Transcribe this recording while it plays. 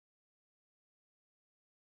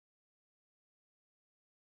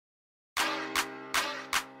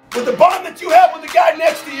with the bond that you have with the guy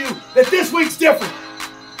next to you, that this week's different.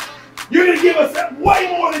 You're going to give us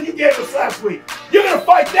way more than you gave us last week. You're going to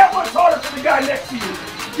fight that much harder for the guy next to you.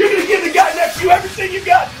 You're going to give the guy next to you everything you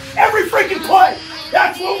got, every freaking play.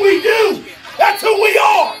 That's what we do. That's who we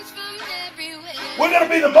are. We're going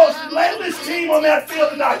to be the most relentless team on that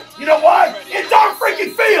field tonight. You know why? It's our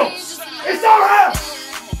freaking field. It's our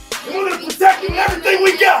house. And we're going to protect it with everything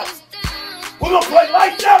we got. We're going to play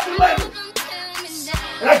lights out and relentless.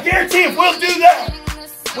 And I guarantee if we'll do that,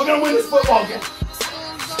 we're going to win this football game.